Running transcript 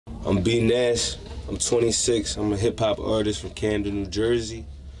I'm B Nast. I'm 26. I'm a hip-hop artist from Camden, New Jersey.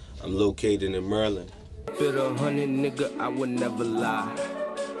 I'm located in Maryland. Bit a honey, nigga, I would never lie.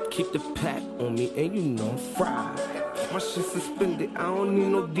 Keep the pack on me and you know I'm fried. My shit suspended, I don't need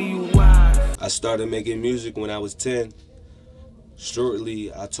no DUI. I started making music when I was 10.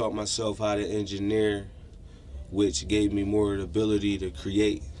 Shortly, I taught myself how to engineer, which gave me more ability to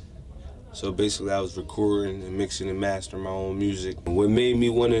create. So basically, I was recording and mixing and mastering my own music. What made me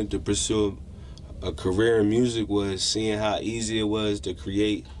want to pursue a career in music was seeing how easy it was to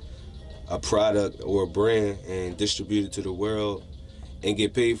create a product or a brand and distribute it to the world and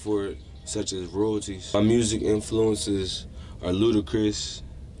get paid for it, such as royalties. My music influences are Ludacris,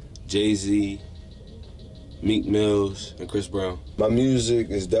 Jay-Z, Meek Mills, and Chris Brown. My music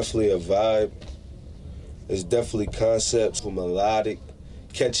is definitely a vibe. It's definitely concepts, melodic,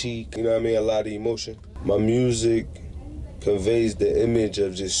 catchy, you know what I mean, a lot of emotion. My music conveys the image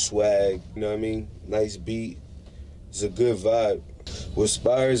of just swag, you know what I mean, nice beat. It's a good vibe. What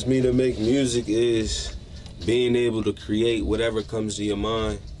inspires me to make music is being able to create whatever comes to your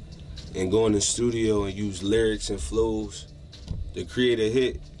mind and go in the studio and use lyrics and flows to create a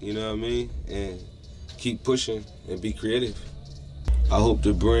hit, you know what I mean, and keep pushing and be creative. I hope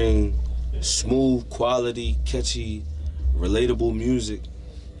to bring smooth, quality, catchy, relatable music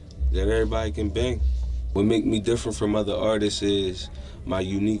that everybody can bang. What makes me different from other artists is my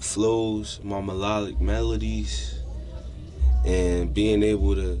unique flows, my melodic melodies, and being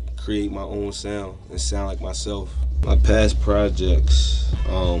able to create my own sound and sound like myself. My past projects,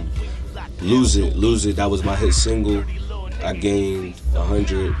 Lose It, that was my hit single. I gained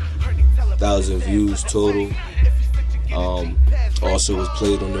 100,000 views total. Also was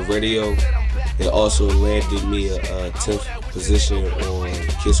played on the radio. It also landed me a 10th position on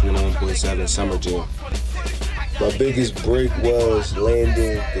Kiss 101.7 Summer Jam. My biggest break was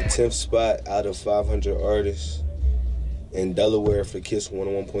landing the 10th spot out of 500 artists in Delaware for Kiss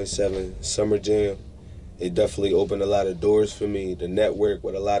 101.7 Summer Jam. It definitely opened a lot of doors for me to network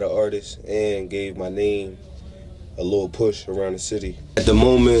with a lot of artists and gave my name a little push around the city. At the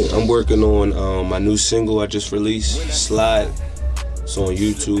moment, I'm working on my new single I just released, Slide. It's on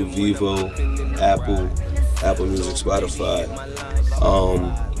YouTube, Vivo, Apple Music, Spotify.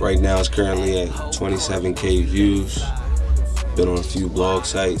 Right now it's currently at 27K views. Been on a few blog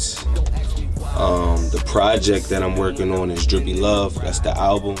sites. The project that I'm working on is Drippy Love. That's the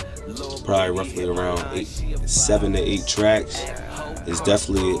album. Probably roughly around 7 to 8 tracks. It's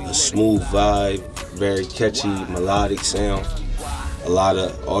definitely a smooth vibe, very catchy, melodic sound, a lot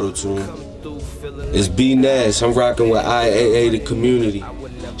of auto-tune. It's B Nast. I'm rocking with IAA, the community.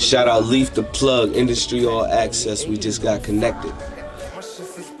 Shout out Leaf the Plug, Industry All Access. We just got connected. My shit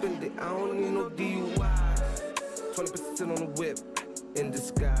suspended, I don't need no DUI. 20% on the whip, in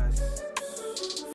disguise.